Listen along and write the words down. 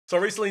So I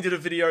recently did a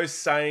video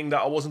saying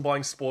that I wasn't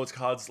buying sports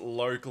cards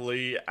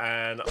locally,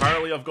 and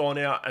apparently I've gone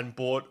out and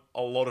bought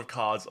a lot of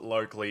cards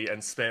locally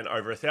and spent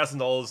over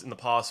 $1,000 in the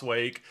past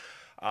week.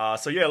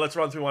 So yeah, let's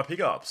run through my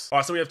pickups. All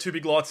right, so we have two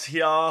big lots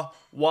here.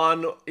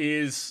 One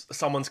is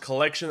someone's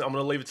collection. I'm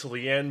gonna leave it till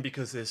the end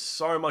because there's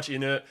so much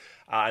in it.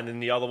 And then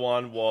the other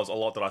one was a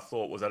lot that I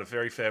thought was at a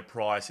very fair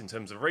price in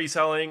terms of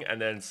reselling,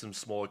 and then some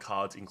smaller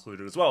cards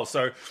included as well.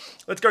 So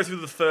let's go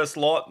through the first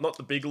lot, not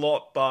the big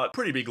lot, but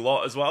pretty big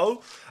lot as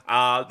well.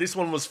 This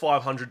one was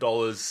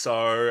 $500.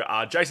 So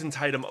Jason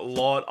Tatum a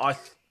lot. I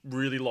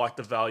really like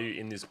the value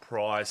in this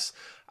price.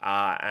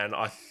 And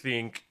I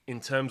think in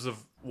terms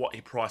of what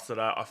he priced it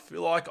at, I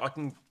feel like I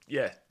can,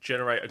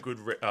 generate a good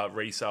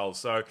resale.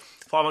 So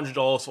 $500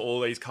 for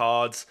all these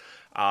cards.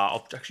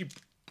 I'll actually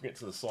bring it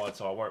to the side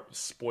so I won't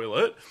spoil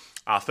it.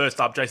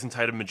 First up, Jason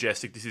Tatum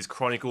Majestic. This is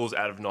Chronicles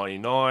out of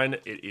 99.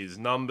 It is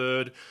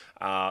numbered.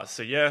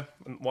 So yeah,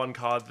 one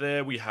card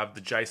there. We have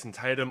the Jason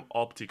Tatum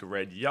Optic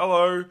Red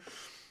Yellow.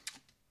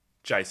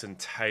 Jason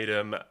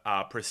Tatum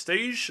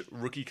Prestige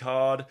rookie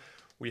card.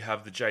 We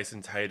have the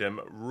Jason Tatum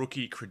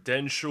rookie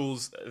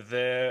credentials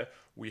there.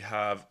 We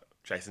have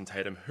Jason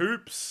Tatum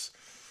hoops.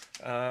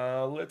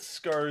 Let's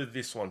go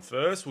this one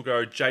first. We'll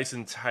go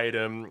Jason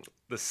Tatum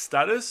the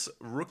status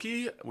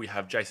rookie. We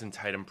have Jason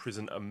Tatum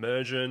prison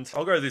emergent.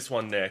 I'll go this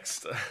one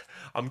next.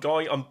 I'm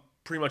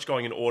pretty much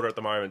going in order at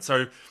the moment.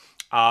 So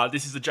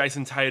this is the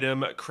Jason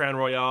Tatum Crown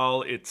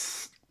Royale.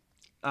 It's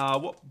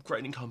what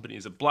grading company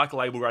is it? Black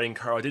Label Grading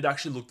Co. I did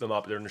actually look them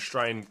up. They're an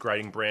Australian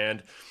grading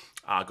brand.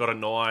 Got a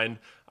 9.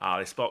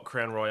 They spelled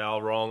Crown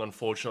Royale wrong,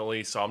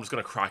 unfortunately, so I'm just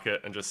going to crack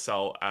it and just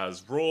sell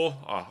as raw.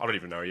 I don't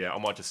even know yet. I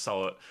might just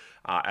sell it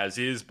as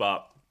is,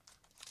 but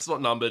it's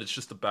not numbered. It's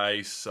just a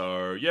base,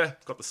 so yeah,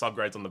 got the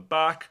subgrades on the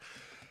back.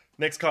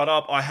 Next card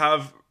up, I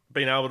have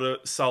been able to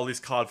sell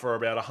this card for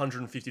about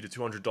 $150 to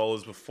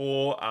 $200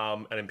 before,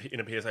 and in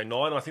a PSA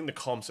 9. And I think the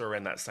comps are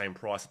around that same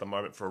price at the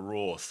moment for a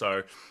raw.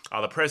 So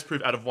the press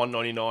proof out of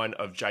 199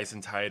 of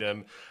Jason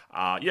Tatum.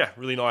 Yeah,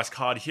 really nice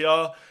card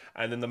here.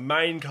 And then the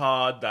main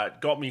card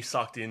that got me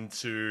sucked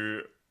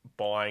into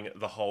buying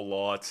the whole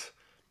lot,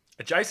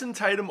 a Jason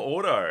Tatum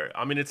auto.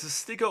 I mean, it's a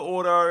sticker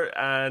auto,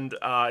 and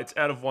it's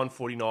out of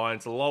 149.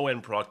 It's a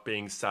low-end product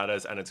being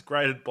status, and it's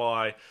graded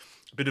by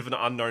a bit of an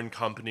unknown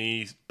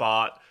company,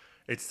 but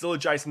it's still a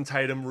Jason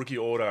Tatum rookie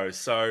auto.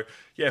 So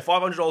yeah,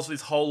 $500 for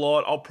this whole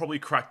lot. I'll probably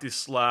crack this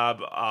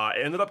slab. I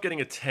ended up getting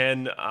a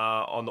 10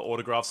 on the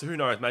autograph, so who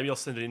knows? Maybe I'll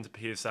send it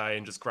into PSA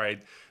and just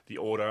grade the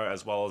auto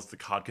as well as the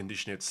card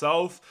condition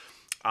itself.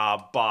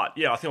 But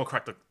yeah, I think I'll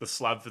crack the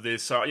slab for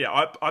this. So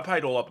yeah, I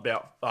paid all up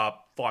about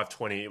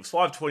 $520. It was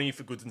 $520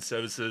 for goods and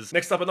services.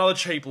 Next up, another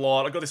cheap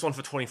lot. I got this one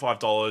for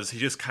 $25. He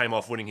just came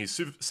off winning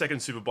his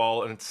second Super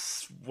Bowl, and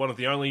it's one of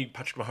the only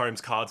Patrick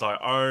Mahomes cards I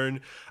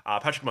own.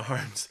 Patrick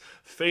Mahomes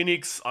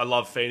Phoenix. I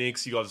love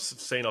Phoenix. You guys have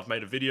seen I've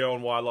made a video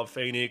on why I love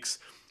Phoenix.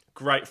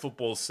 Great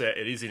football set.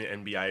 It is in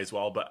NBA as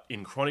well, but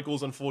in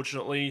Chronicles,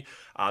 unfortunately.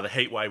 The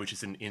Heatwave, which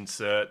is an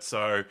insert.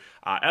 So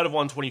out of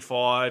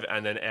 125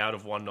 and then out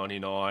of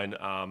 199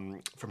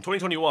 from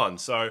 2021.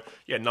 So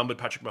yeah, numbered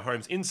Patrick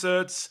Mahomes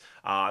inserts.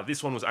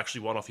 This one was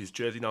actually one off his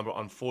jersey number,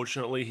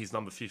 unfortunately. He's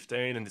number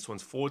 15 and this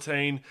one's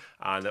 14.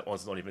 And that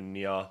one's not even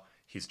near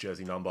his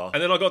jersey number.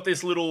 And then I got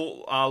this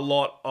little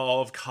lot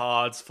of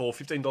cards for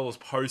 $15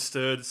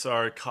 posted.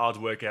 So cards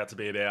work out to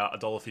be about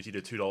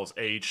 $1.50 to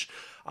 $2 each.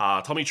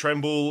 Tommy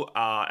Tremble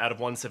out of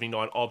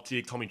 179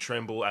 Optic. Tommy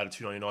Tremble out of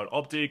 299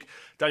 Optic.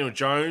 Daniel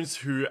Jones,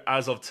 who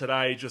as of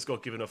today just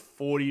got given a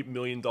 $40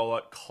 million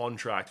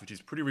contract, which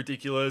is pretty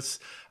ridiculous.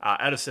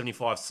 Out of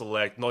 75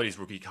 Select, not his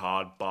rookie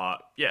card, but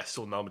yeah,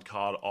 still numbered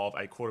card of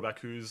a quarterback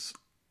who's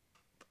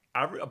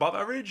above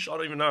average? I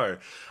don't even know.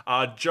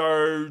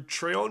 Joe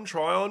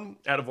Tryon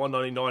out of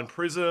 199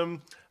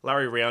 Prism.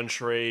 Larry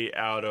Roundtree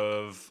out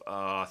of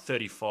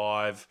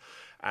 35.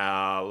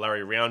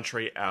 Larry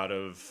Roundtree out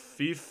of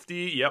 50.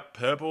 Yep,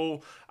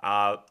 purple.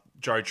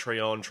 Joe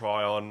Tryon,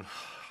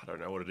 I don't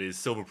know what it is.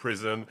 Silver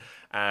Prism.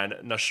 And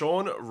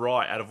Nashawn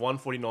Wright out of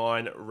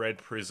 149 Red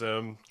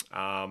Prism.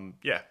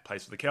 Yeah,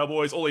 plays for the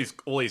Cowboys. All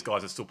these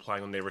guys are still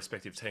playing on their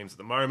respective teams at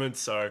the moment.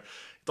 So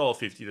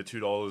 $1.50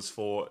 to $2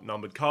 for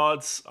numbered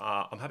cards.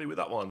 I'm happy with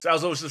that one. So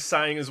as I was just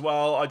saying as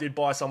well, I did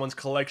buy someone's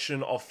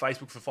collection off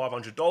Facebook for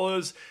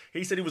 $500.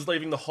 He said he was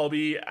leaving the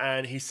hobby,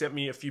 and he sent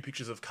me a few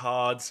pictures of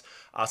cards.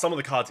 Some of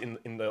the cards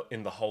in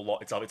the whole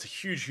lot itself. It's a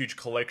huge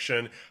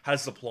collection,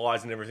 has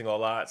supplies and everything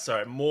like that.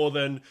 So more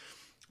than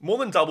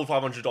double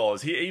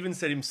 $500. He even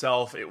said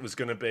himself it was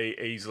going to be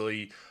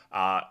easily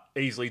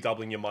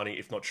doubling your money,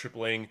 if not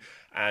tripling.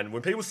 And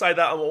when people say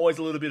that, I'm always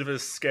a little bit of a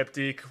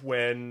skeptic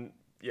when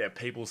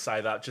people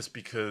say that, just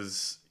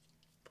because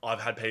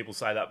I've had people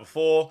say that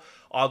before.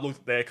 I looked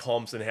at their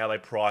comps and how they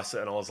price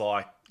it, and I was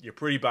like, you're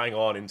pretty bang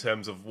on in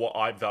terms of what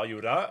I value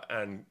it at,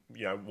 and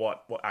you know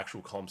what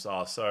actual comps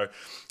are. So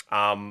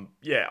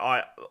yeah,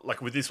 I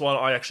like with this one,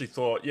 I actually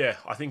thought, yeah,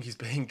 I think he's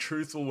being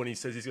truthful when he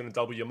says he's going to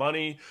double your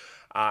money.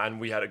 And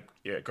we had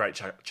a great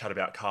chat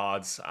about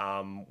cards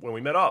when we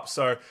met up.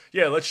 So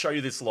yeah, let's show you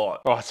this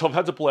lot. All right, so I've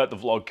had to pull out the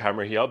vlog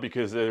camera here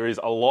because there is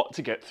a lot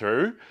to get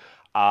through.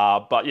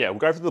 But yeah, we'll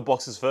go through the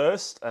boxes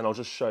first and I'll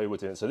just show you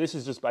what's in it. So this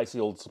is just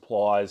basically all the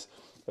supplies.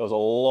 There was a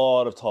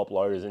lot of top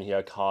loaders in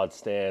here, card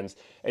stands.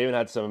 I even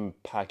had some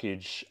padded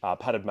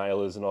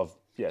mailers, and I've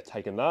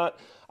taken that.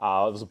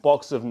 There was a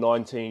box of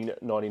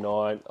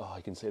 $19.99. Oh,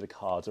 you can see the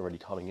cards already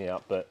coming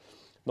out, but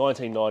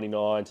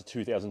 $19.99 to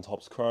 2,000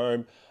 Topps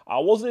Chrome.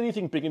 Wasn't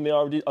anything big in there.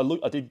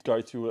 I did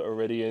go through it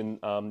already, and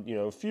you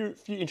know, a few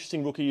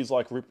interesting rookies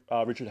like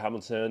Richard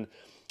Hamilton,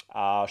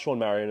 Sean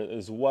Marion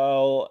as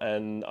well,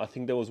 and I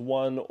think there was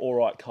one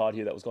alright card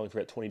here that was going for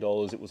about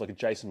 $20. It was like a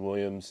Jason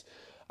Williams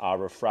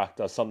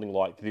refractor, something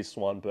like this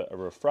one, but a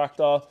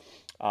refractor.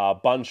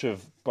 Bunch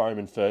of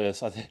Bowman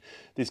first. I think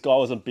this guy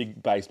was a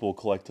big baseball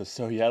collector,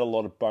 so he had a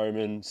lot of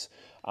Bowmans.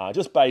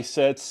 Just base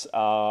sets.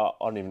 I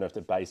don't even know if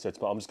they're base sets,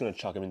 but I'm just going to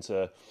chuck them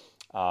into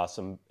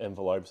some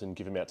envelopes and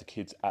give them out to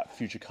kids at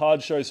future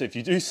card shows. So if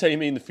you do see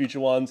me in the future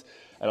ones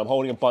and I'm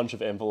holding a bunch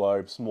of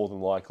envelopes, more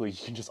than likely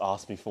you can just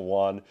ask me for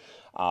one.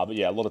 But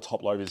yeah, a lot of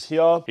top loaders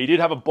here. He did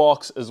have a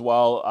box as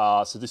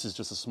well. So this is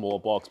just a smaller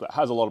box, but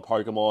has a lot of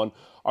Pokemon.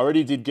 I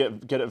already did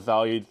get it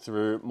valued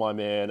through my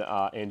man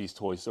Andy's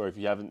Toy Store. If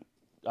you haven't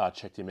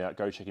checked him out,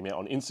 go check him out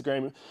on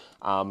Instagram.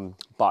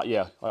 But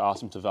yeah, I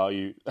asked him to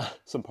value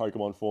some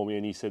Pokemon for me,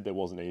 and he said there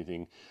wasn't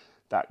anything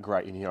that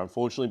great in here,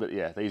 unfortunately. But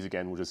yeah, these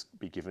again will just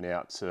be given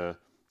out to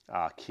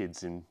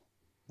kids in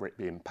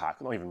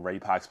pack, not even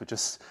repacks, but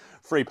just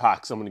free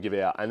packs I'm going to give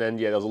out. And then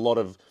yeah, there's a lot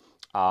of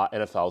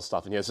NFL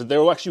stuff in here. So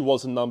there actually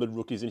was some numbered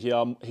rookies in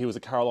here. He was a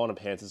Carolina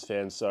Panthers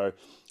fan, so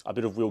a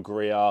bit of Will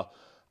Greer.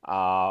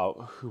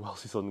 Who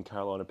else is on the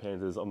Carolina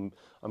Panthers? I'm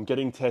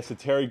getting tested.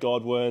 Terry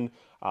Godwin,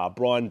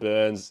 Brian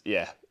Burns.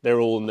 Yeah, they're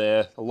all in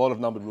there. A lot of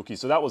numbered rookies.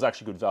 So that was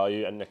actually good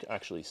value, and I can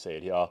actually see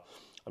it here.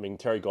 I mean,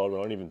 Terry Godwin,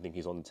 I don't even think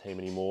he's on the team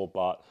anymore,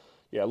 but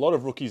yeah, a lot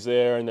of rookies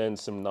there, and then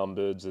some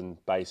numbereds and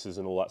bases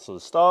and all that sort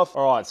of stuff.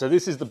 All right, so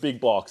this is the big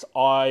box.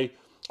 I'll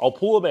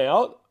pull them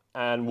out,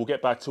 and we'll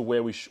get back to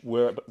where we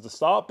were at the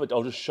start, but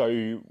I'll just show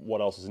you what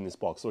else is in this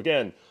box. So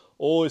again,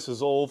 all this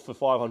is all for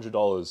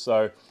 $500.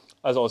 So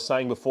as I was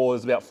saying before,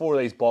 there's about 4 of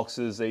these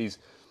boxes.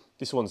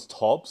 This one's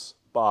Topps,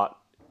 but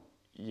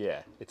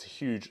yeah, it's a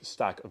huge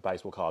stack of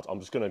baseball cards. I'm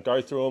just going to go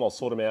through them, I'll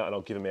sort them out, and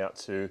I'll give them out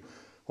to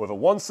whoever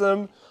wants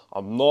them.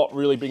 I'm not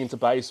really big into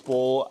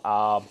baseball,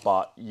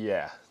 but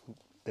yeah,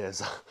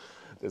 there's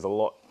a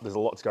lot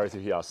to go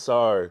through here.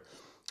 So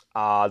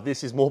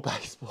this is more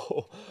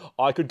baseball.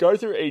 I could go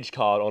through each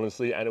card,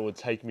 honestly, and it would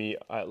take me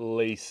at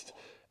least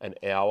an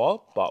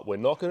hour, but we're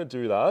not going to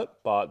do that.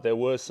 But there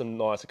were some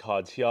nicer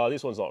cards here.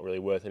 This one's not really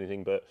worth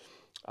anything, but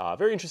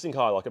very interesting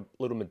card, like a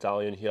little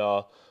medallion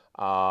here.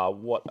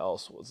 What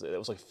else was there? There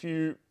was like a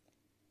few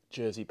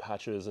jersey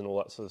patches and all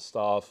that sort of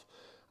stuff.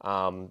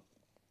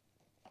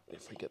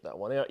 If we get that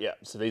one out, yeah.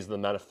 So these are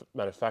the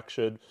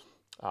manufactured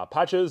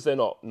patches. They're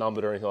not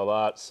numbered or anything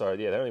like that. So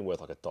yeah, they're only worth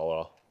like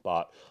 $1.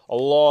 But a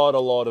lot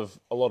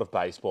of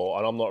baseball,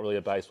 and I'm not really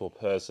a baseball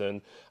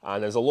person.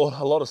 And there's a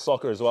lot of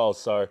soccer as well.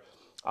 So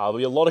there'll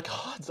be a lot of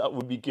cards that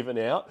would be given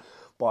out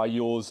by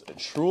yours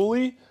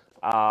truly.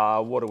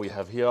 What do we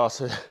have here?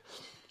 So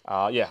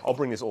yeah, I'll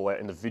bring this all out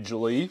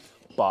individually.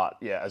 But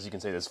yeah, as you can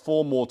see, there's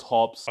 4 more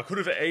Topps. I could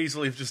have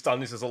easily just done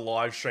this as a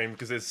live stream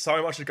because there's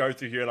so much to go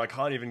through here and I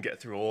can't even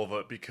get through all of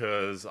it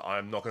because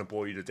I'm not going to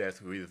bore you to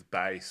death with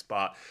base.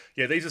 But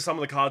yeah, these are some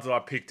of the cards that I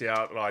picked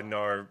out that I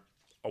know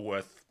are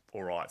worth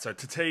all right. So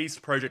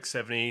Tatis, Project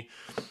 70,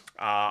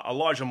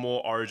 Elijah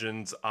Moore,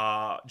 Origins,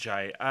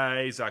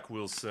 RJA, Zach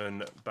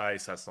Wilson,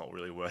 base, that's not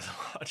really worth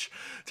much.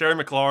 Terry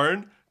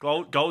McLaurin,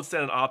 gold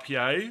standard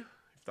RPA,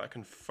 if that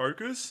can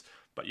focus.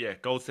 But yeah,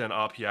 gold standard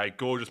RPA,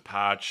 gorgeous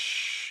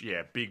patch,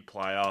 yeah, big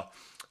player.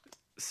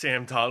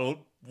 Sam Darnold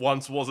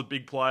once was a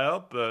big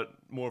player, but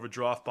more of a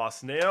draft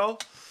bust now.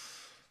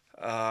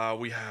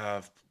 We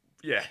have,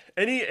 yeah,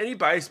 any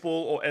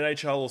baseball or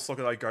NHL or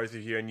soccer that I go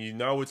through here and you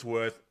know it's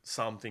worth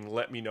something,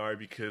 let me know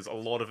because a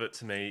lot of it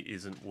to me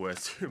isn't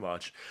worth too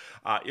much.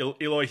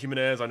 Eloy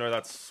Jimenez, I know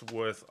that's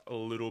worth a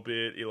little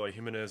bit. Eloy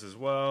Jimenez as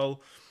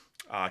well.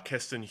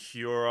 Keston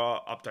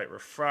Hiura, Update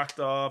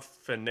Refractor,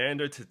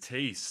 Fernando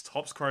Tatis,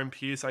 Topps Chrome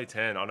PSA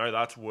 10. I know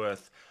that's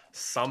worth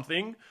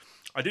something.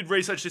 I did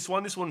research this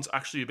one. This one's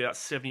actually about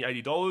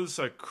 $70, $80.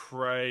 So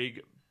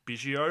Craig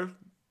Biggio,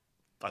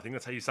 I think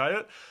that's how you say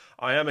it.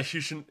 I am a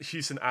Houston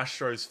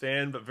Astros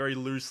fan, but very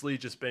loosely,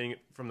 just being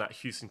from that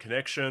Houston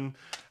connection.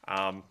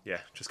 Yeah,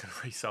 just going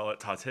to resell it.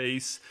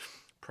 Tatis,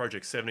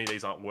 Project 70,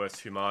 these aren't worth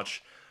too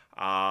much.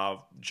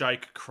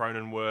 Jake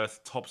Cronenworth,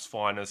 Topps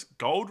Finest,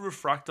 Gold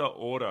Refractor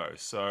Auto.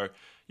 So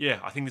yeah,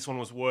 I think this one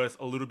was worth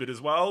a little bit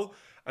as well.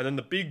 And then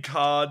the big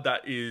card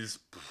that is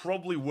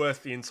probably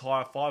worth the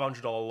entire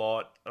 $500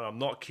 lot, and I'm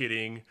not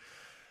kidding,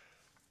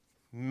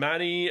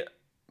 Manny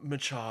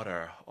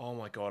Machado. Oh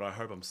my god, I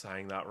hope I'm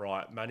saying that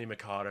right. Manny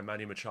Machado.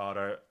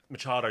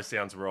 Machado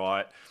sounds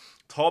right.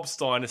 Topps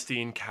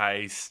Dynasty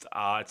encased.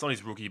 It's not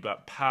his rookie,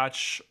 but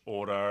patch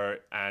auto,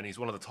 and he's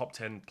one of the top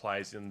 10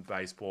 players in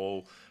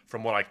baseball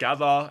from what I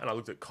gather. And I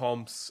looked at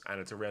comps, and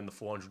it's around the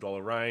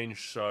 $400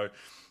 range. So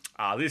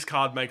this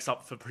card makes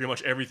up for pretty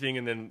much everything.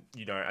 And then,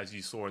 you know, as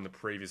you saw in the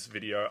previous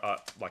video,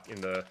 like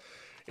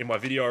in my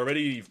video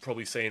already, you've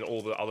probably seen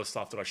all the other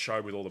stuff that I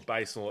showed with all the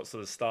base and all that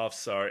sort of stuff.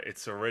 So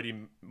it's already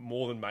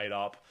more than made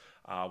up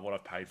what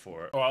I've paid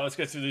for it. All right, let's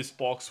go through this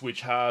box, which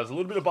has a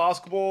little bit of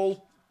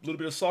basketball, a little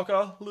bit of soccer,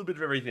 a little bit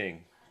of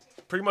everything.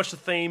 Pretty much the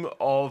theme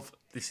of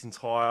this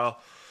entire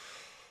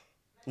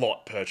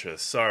lot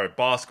purchase. So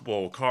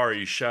basketball,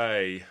 Kyrie. It's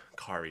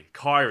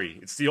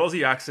the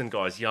Aussie accent,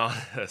 guys.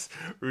 Giannis,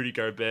 Rudy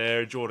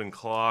Gobert, Jordan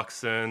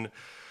Clarkson,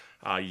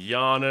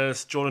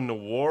 Giannis, Jordan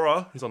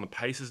Nwora, who's on the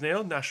Pacers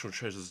now, National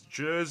Treasures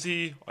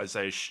jersey,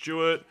 Isaiah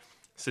Stewart,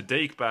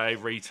 Sadiq Bey,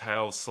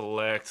 Retail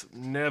Select.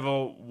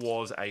 Never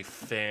was a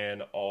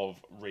fan of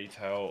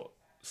Retail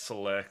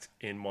Select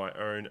in my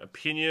own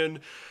opinion.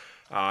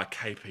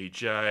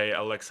 KPJ,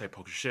 Alexei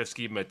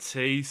Pokusevsky,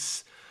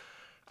 Matisse,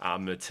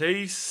 and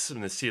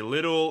then see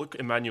Little,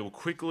 Emmanuel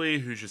Quickly,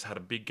 who's just had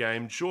a big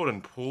game,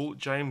 Jordan Poole,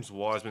 James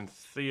Wiseman,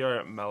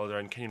 Theo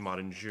Maladone, Kenyon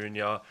Martin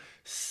Jr.,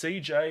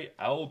 CJ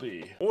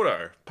Alby.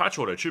 Patch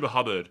auto, Chuba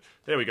Hubbard.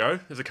 There we go.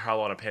 There's a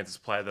Carolina Panthers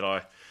player that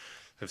I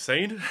have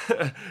seen.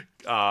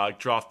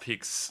 Draft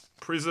picks,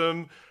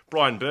 Prism.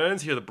 Brian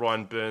Burns. Here are the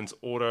Brian Burns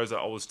autos that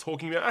I was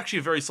talking about. Actually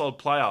a very solid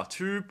player.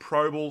 2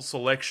 Pro Bowl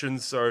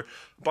selections, so a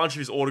bunch of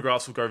his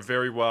autographs will go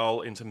very well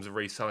in terms of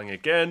reselling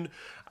again.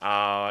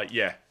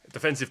 Yeah,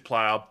 defensive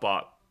player,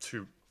 but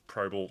 2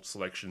 Pro Bowl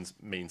selections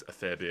means a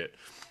fair bit.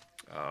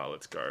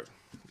 Let's go.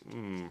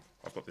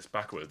 I've got this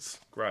backwards.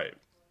 Great.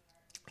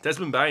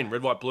 Desmond Bain,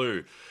 red, white,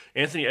 blue.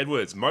 Anthony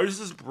Edwards,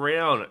 Moses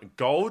Brown,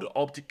 gold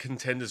optic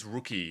contenders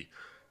rookie.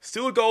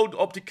 Still a gold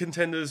optic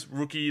contenders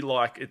rookie,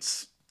 like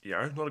it's, you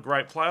know, not a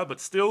great player, but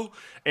still.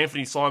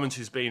 Anthony Simons,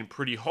 who's been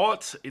pretty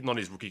hot. Not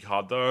his rookie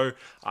card, though.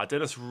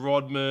 Dennis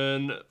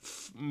Rodman,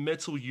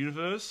 Metal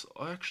Universe.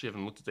 I actually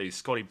haven't looked at these.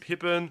 Scottie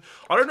Pippen.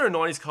 I don't know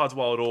 90s cards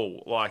well at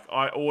all. Like,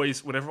 I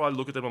always, whenever I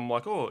look at them, I'm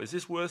like, oh, is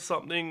this worth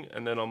something?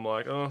 And then I'm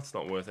like, oh, it's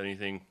not worth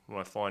anything when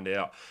I find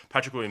out.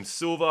 Patrick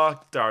Williams-Silver,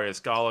 Darius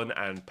Garland,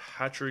 and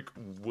Patrick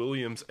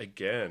Williams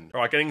again.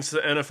 All right, getting to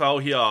the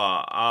NFL here.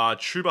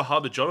 Chuba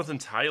Hubbard, Jonathan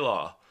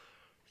Taylor,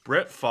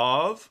 Brett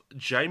Favre,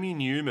 Jamie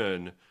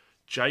Newman,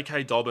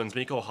 J.K. Dobbins,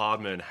 Mecole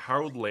Hardman,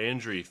 Harold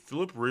Landry,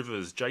 Phillip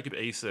Rivers, Jacob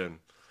Eason,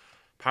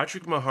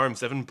 Patrick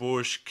Mahomes, Devin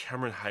Bush,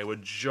 Cameron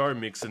Hayward, Joe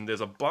Mixon.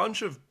 There's a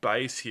bunch of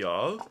base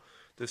here.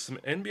 There's some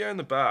NBA in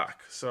the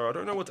back, so I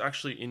don't know what's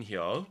actually in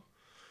here.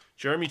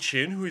 Jeremy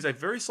Chin, who is a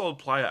very solid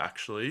player,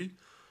 actually.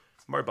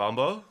 Mo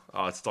Bamba.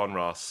 It's Don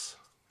Russ.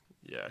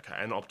 Yeah, okay,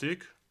 and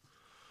Optic.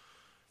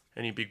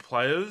 Any big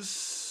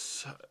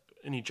players?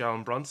 Any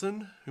Jalen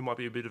Brunson, who might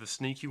be a bit of a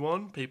sneaky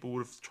one. People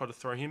would have tried to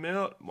throw him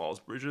out. Miles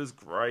Bridges,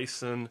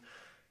 Grayson,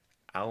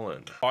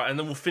 Allen. All right, and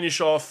then we'll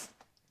finish off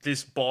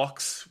this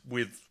box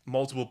with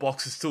multiple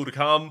boxes still to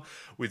come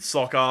with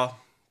soccer.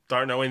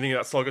 Don't know anything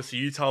about soccer, so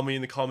you tell me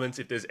in the comments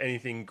if there's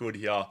anything good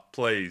here,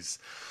 please.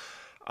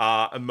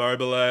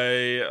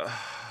 Immobile,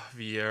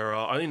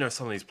 Vieira. I only know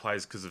some of these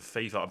players because of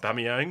FIFA.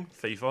 Aubameyang,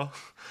 FIFA.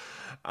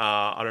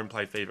 I don't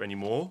play FIFA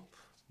anymore.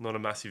 Not a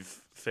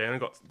massive fan. I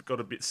got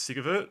a bit sick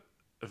of it.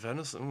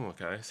 Venice,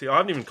 okay. See, I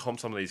haven't even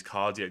comped some of these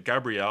cards yet.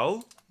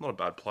 Gabrielle, not a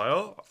bad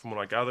player, from what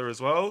I gather as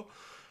well.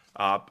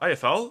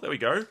 AFL, there we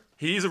go.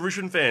 He is a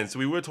Richmond fan, so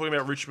we were talking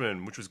about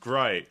Richmond, which was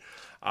great.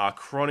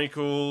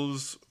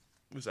 Chronicles,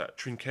 what was that?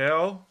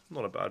 Trincao,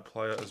 not a bad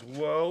player as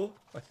well,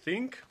 I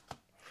think.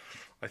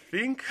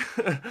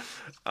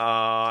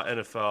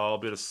 NFL, a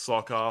bit of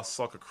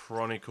Soccer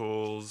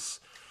Chronicles.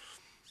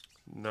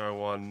 No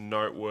one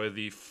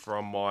noteworthy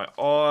from my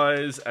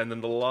eyes. And then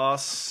the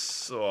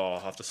last... Oh, I'll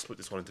have to split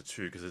this one into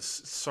 2 because there's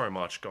so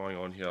much going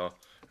on here.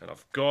 And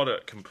I've got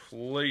it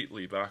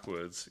completely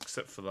backwards,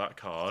 except for that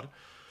card.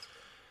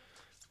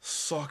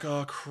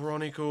 Soccer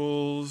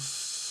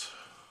Chronicles.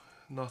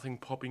 Nothing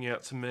popping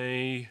out to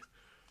me.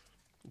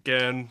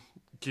 Again,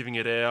 giving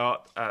it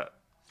out at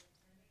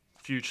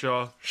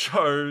future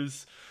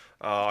shows.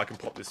 I can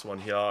pop this one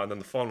here. And then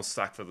the final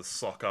stack for the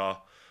soccer.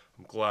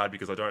 I'm glad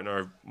because I don't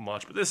know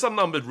much, but there's some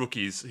numbered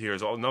rookies here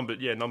as well.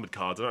 Numbered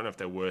cards. I don't know if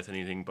they're worth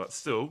anything, but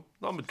still,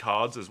 numbered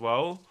cards as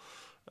well.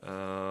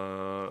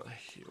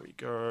 Here we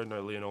go.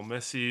 No Lionel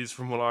Messi's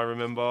from what I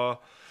remember.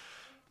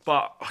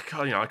 But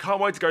I can't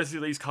wait to go through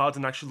these cards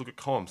and actually look at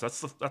comps. That's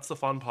the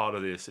fun part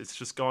of this. It's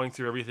just going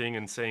through everything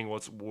and seeing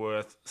what's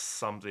worth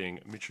something.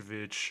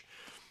 Mitrovic,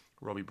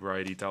 Robbie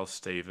Brady, Dale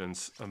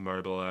Stevens,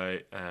 Immobile,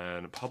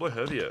 and Pablo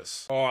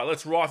Hervius. All right,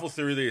 let's rifle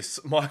through this.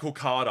 Michael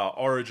Carter,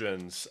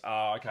 Origins.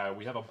 Okay,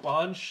 we have a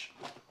bunch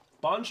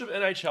of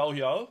NHL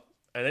here.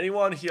 And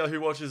anyone here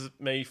who watches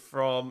me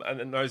from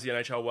and knows the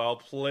NHL well,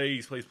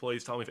 please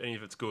tell me if any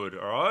of it's good,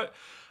 all right?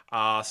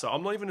 So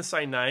I'm not even going to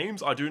say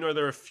names. I do know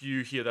there are a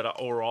few here that are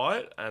all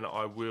right, and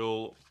I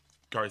will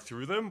go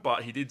through them,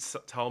 but he did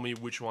tell me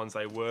which ones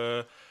they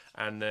were,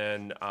 and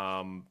then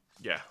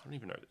yeah, I don't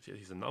even know if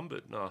these are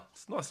numbered. No,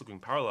 it's a nice looking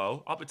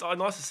parallel. It's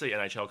nice to see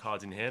NHL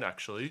cards in hand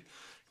actually,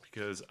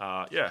 because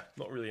yeah,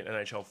 not really an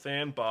NHL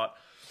fan, but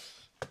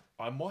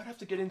I might have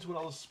to get into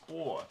another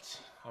sport.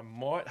 I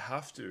might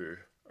have to.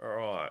 All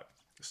right,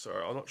 so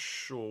I'm not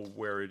sure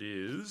where it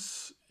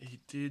is. He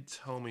did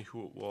tell me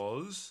who it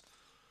was.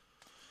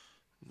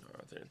 No,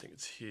 I don't think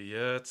it's here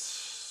yet.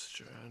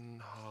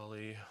 Jen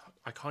Harley.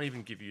 I can't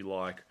even give you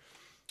like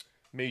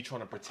me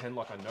trying to pretend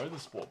like I know the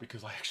sport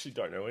because I actually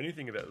don't know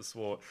anything about the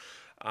sport.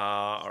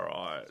 All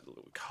right,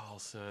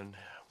 Carlson.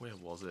 Where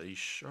was it? He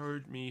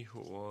showed me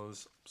who it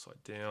was.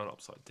 Upside down,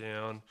 upside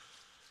down.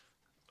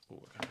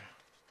 Oh, okay.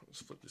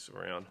 Let's flip this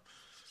around.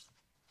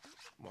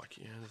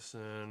 Mikey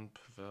Anderson,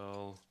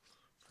 Pavel,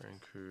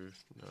 Franku.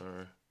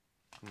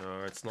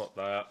 No, it's not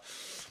that.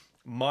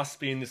 Must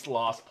be in this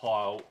last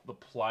pile, the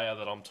player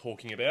that I'm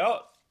talking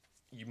about.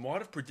 You might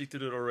have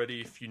predicted it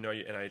already if you know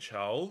your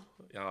NHL.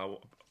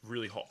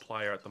 Really hot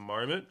player at the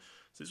moment.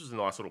 So this was a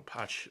nice little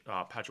patch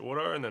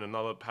order, and then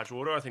another patch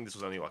order. I think this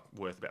was only like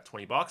worth about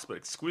 $20, but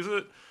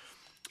exquisite.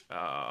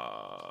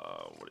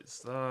 What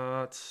is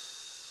that?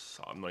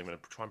 I'm not even going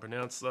to try and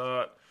pronounce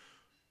that.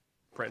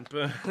 Brent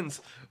Burns.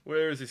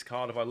 Where is this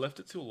card? Have I left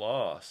it till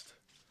last?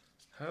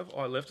 Have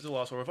I left it till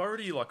last, or have I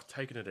already like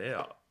taken it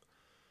out?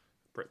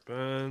 Brett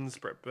Burns.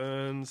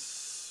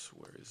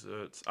 Where is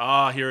it?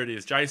 Ah, here it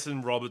is.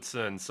 Jason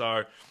Robertson.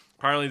 So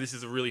apparently this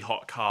is a really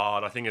hot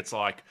card. I think it's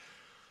like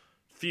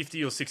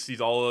 $50 or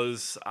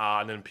 $60,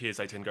 and then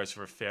PSA 10 goes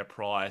for a fair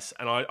price.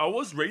 And I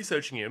was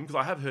researching him because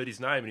I have heard his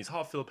name, and he's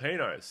half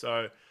Filipino.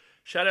 So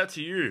shout out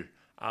to you.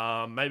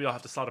 Maybe I'll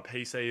have to start a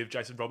PC of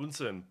Jason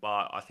Robinson,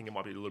 but I think it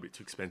might be a little bit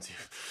too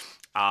expensive.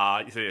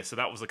 So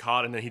that was the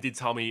card, and then he did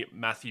tell me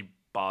Matthew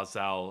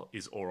Barzal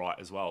is all right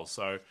as well.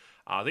 So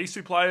these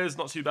two players,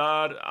 not too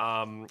bad.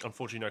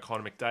 Unfortunately, no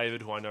Connor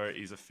McDavid, who I know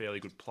is a fairly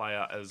good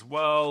player as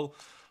well.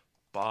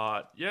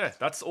 But yeah,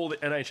 that's all the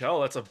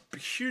NHL. That's a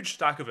huge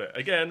stack of it.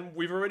 Again,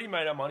 we've already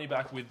made our money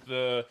back with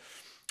the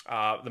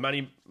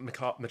Manny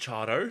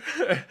Machado,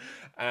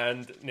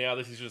 and now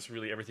this is just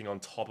really everything on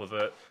top of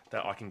it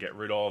that I can get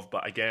rid of.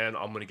 But again,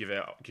 I'm going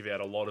to give out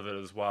a lot of it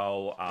as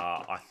well.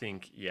 I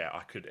think, yeah,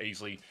 I could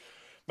easily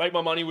make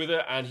my money with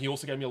it, and he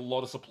also gave me a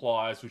lot of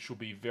supplies, which will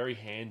be very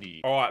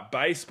handy. All right,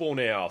 baseball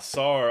now.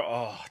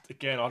 So,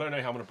 again, I don't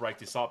know how I'm going to break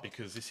this up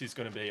because this is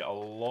going to be a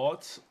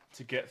lot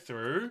to get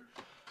through.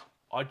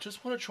 I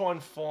just want to try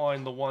and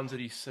find the ones that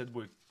he said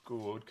were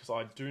good, because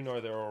I do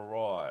know they're all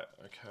right.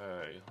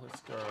 Okay,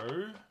 let's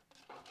go.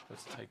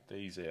 Let's take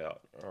these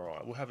out. All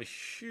right, we'll have a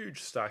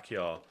huge stack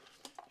here.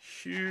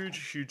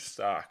 Huge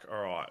stack.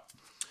 All right.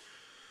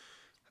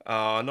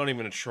 Not even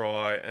going to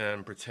try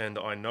and pretend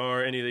I know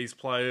any of these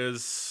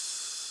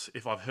players.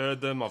 If I've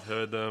heard them, I've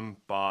heard them,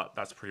 but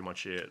that's pretty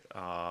much it.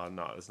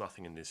 No, there's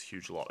nothing in this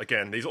huge lot.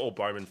 Again, these are all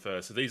Bowman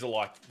first, so these are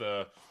like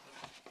the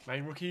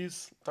main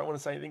rookies. Don't want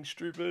to say anything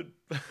stupid.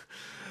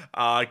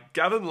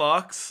 Gavin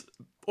Lux,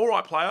 all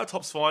right player,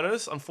 Top's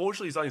finest.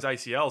 Unfortunately, he's done his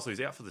ACL, so he's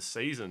out for the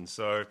season.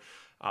 So,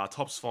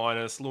 Top's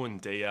finest. Lewin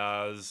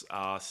Diaz,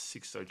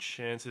 Sixto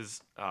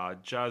Chances.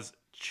 Jazz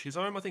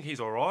Chisholm, I think he's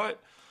all right.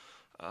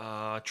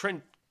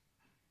 Trent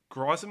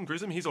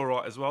Grissom, he's all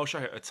right as well.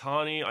 Shohei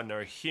Ohtani, I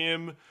know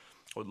him.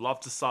 I would love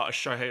to start a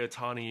Shohei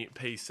Ohtani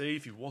PC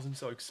if he wasn't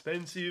so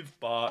expensive,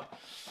 but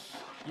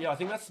yeah, I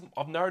think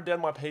I've narrowed down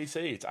my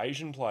PC. It's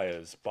Asian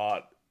players,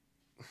 but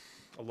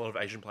a lot of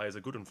Asian players are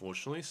good,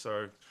 unfortunately.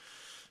 So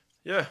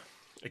yeah,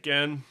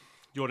 again,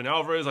 Jordan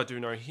Alvarez, I do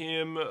know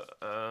him.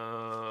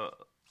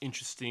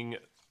 Interesting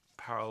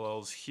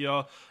parallels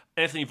here.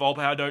 Anthony Volpe,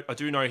 I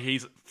do know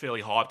he's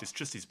fairly hyped. It's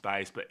just his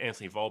base, but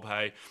Anthony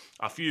Volpe.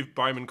 A few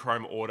Bowman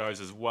Chrome autos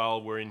as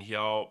well were in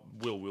here.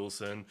 Will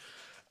Wilson.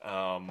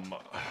 How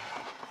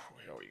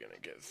are we going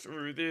to get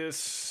through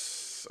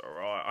this? All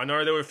right. I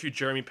know there were a few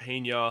Jeremy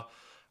Pena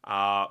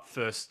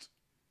first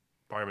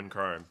Bowman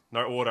Chrome.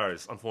 No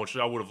autos,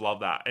 unfortunately. I would have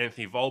loved that.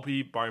 Anthony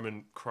Volpe,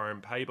 Bowman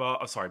Chrome paper.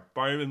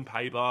 Bowman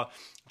paper.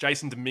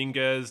 Jason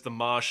Dominguez, the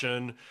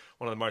Martian.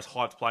 One of the most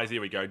hyped players.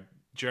 Here we go.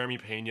 Jeremy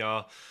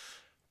Pena.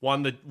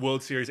 Won the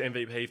World Series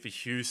MVP for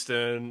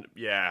Houston.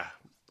 Yeah,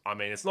 I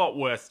mean, it's not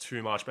worth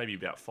too much, maybe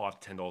about $5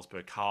 to $10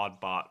 per card,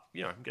 but,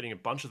 you know, I'm getting a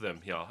bunch of them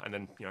here. And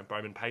then, you know,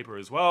 Bowman paper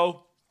as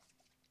well.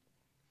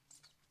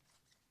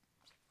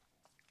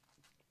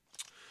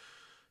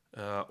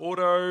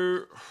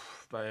 Auto,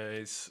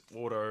 base,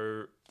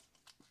 auto,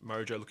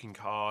 mojo looking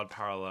card,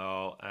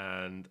 parallel,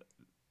 and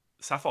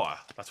sapphire.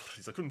 That's what it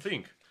is. I couldn't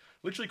think.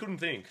 Literally couldn't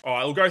think. All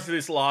right, we'll go through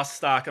this last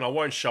stack, and I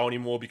won't show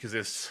anymore because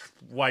there's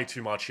way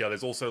too much here.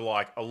 There's also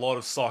like a lot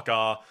of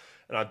soccer,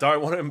 and I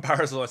don't want to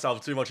embarrass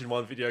myself too much in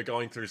one video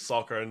going through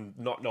soccer and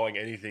not knowing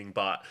anything.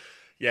 But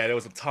yeah, there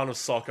was a ton of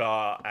soccer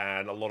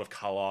and a lot of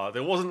color. I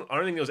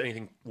don't think there was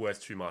anything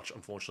worth too much,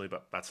 unfortunately,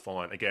 but that's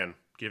fine. Again,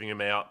 giving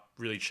them out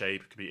really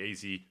cheap, could be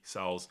easy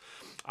sells.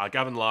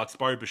 Gavin Lux,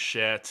 Bo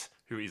Bichette,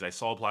 who is a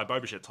soul player. Bo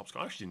Bichette, Topps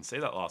Chrome. I actually didn't see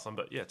that last time,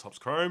 but yeah, Topps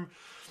Chrome.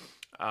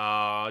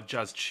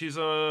 Jazz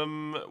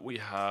Chisholm. We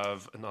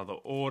have another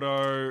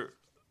auto.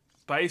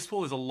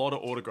 Baseball, there's a lot of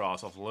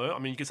autographs I've learned. I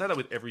mean, you can say that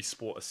with every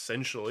sport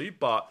essentially,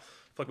 but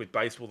I feel like with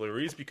baseball there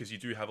is, because you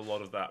do have a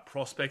lot of that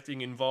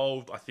prospecting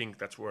involved. I think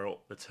that's where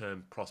the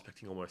term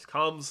prospecting almost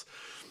comes.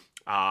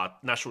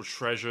 National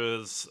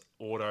Treasures,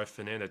 auto,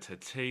 Fernando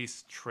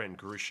Tatis, Trent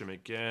Grisham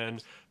again,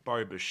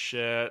 Bo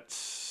Bichette.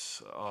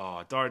 Oh,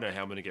 I don't know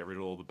how I'm going to get rid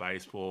of all the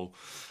baseball.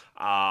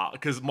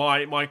 Because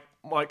my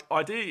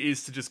idea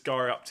is to just go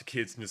up to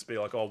kids and just be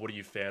like, oh, what are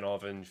you a fan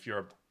of? And if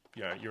you're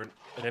you're an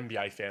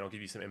NBA fan, I'll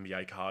give you some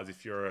NBA cards.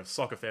 If you're a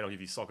soccer fan, I'll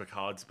give you soccer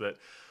cards. But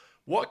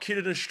what kid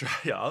in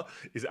Australia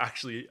is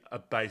actually a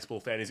baseball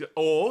fan?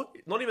 Or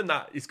not even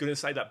that, is going to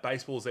say that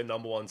baseball is their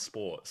 #1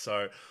 sport.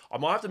 So I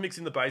might have to mix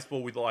in the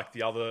baseball with like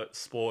the other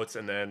sports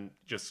and then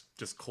just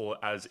call it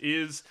as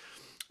is.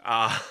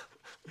 I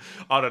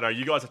don't know.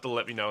 You guys have to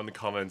let me know in the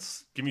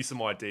comments. Give me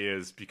some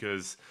ideas,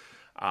 because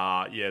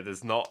yeah,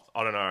 there's not.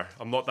 I don't know.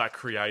 I'm not that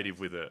creative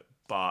with it.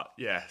 But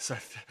yeah, so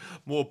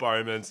more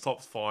Bowman's,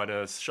 Topps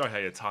Finest,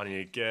 Shohei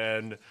Ohtani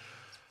again.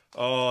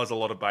 Oh, there's a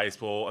lot of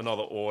baseball.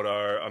 Another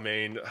auto. I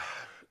mean,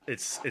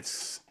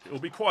 it'll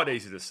be quite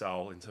easy to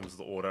sell in terms of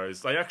the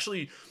autos. They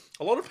actually,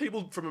 a lot of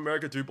people from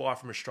America do buy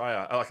from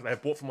Australia. Like, they've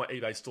bought from my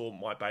eBay store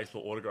my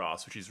baseball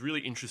autographs, which is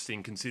really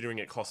interesting considering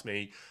it cost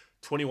me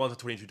 $21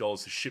 to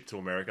 $22 to ship to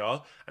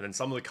America, and then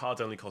some of the cards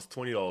only cost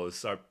 $20.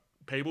 So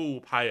people will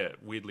pay it,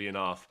 weirdly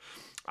enough.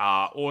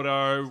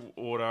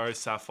 Auto,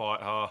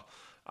 Sapphire.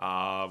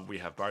 We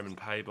have Bowman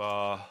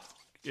paper,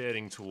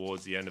 getting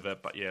towards the end of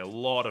it, but yeah, a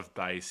lot of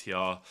base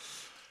here.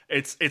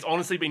 It's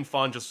honestly been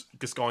fun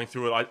just going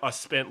through it. I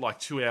spent like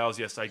 2 hours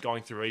yesterday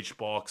going through each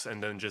box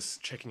and then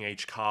just checking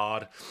each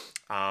card.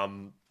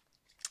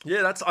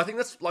 Yeah, I think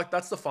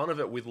that's the fun of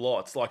it with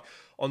lots. Like,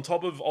 on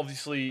top of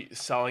obviously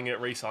selling it,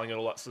 reselling it,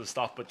 all that sort of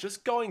stuff, but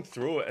just going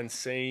through it and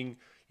seeing,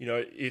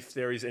 if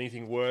there is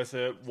anything worth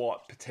it,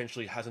 what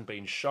potentially hasn't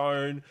been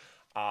shown.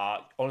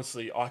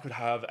 Honestly, I could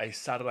have a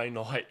Saturday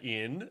night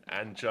in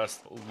and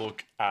just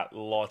look at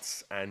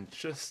lots and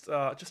just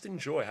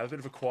enjoy, have a bit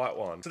of a quiet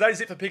one. So that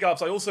is it for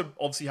pickups. I also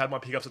obviously had my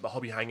pickups at the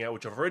Hobby Hangout,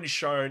 which I've already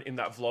shown in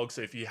that vlog.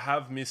 So if you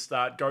have missed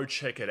that, go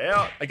check it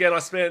out. Again, I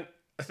spent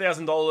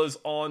 $1,000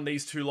 on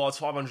these two lots,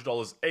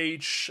 $500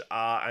 each,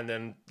 and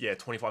then yeah,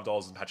 $25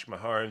 on Patrick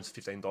Mahomes,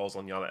 $15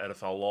 on the other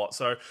NFL lot.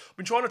 So I've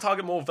been trying to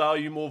target more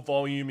value, more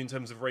volume in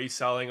terms of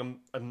reselling.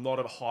 I'm not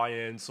a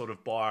high-end sort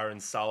of buyer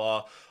and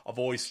seller. I've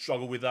always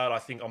struggled with that. I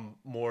think I'm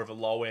more of a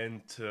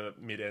low-end to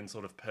mid-end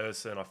sort of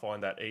person. I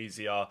find that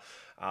easier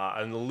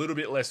and a little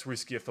bit less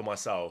riskier for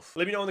myself.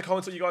 Let me know in the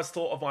comments what you guys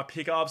thought of my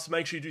pickups.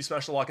 Make sure you do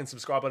smash the like and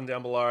subscribe button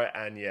down below,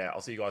 and yeah,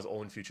 I'll see you guys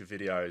all in future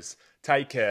videos. Take care.